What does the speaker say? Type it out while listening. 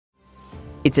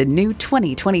It's a new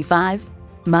 2025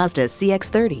 Mazda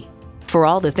CX-30. For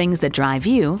all the things that drive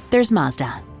you, there's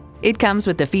Mazda. It comes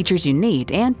with the features you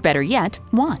need and, better yet,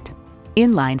 want.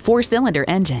 Inline 4-cylinder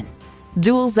engine,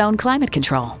 dual-zone climate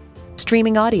control,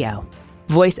 streaming audio,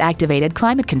 voice-activated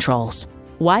climate controls,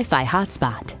 Wi-Fi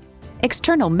hotspot,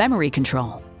 external memory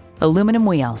control, aluminum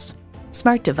wheels,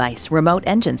 smart device remote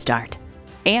engine start,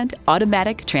 and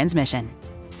automatic transmission.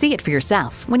 See it for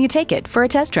yourself when you take it for a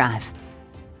test drive.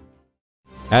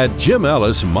 At Jim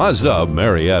Ellis Mazda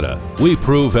Marietta, we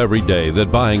prove every day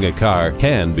that buying a car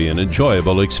can be an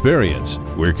enjoyable experience.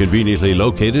 We're conveniently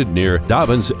located near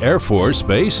Dobbins Air Force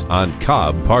Base on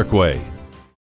Cobb Parkway.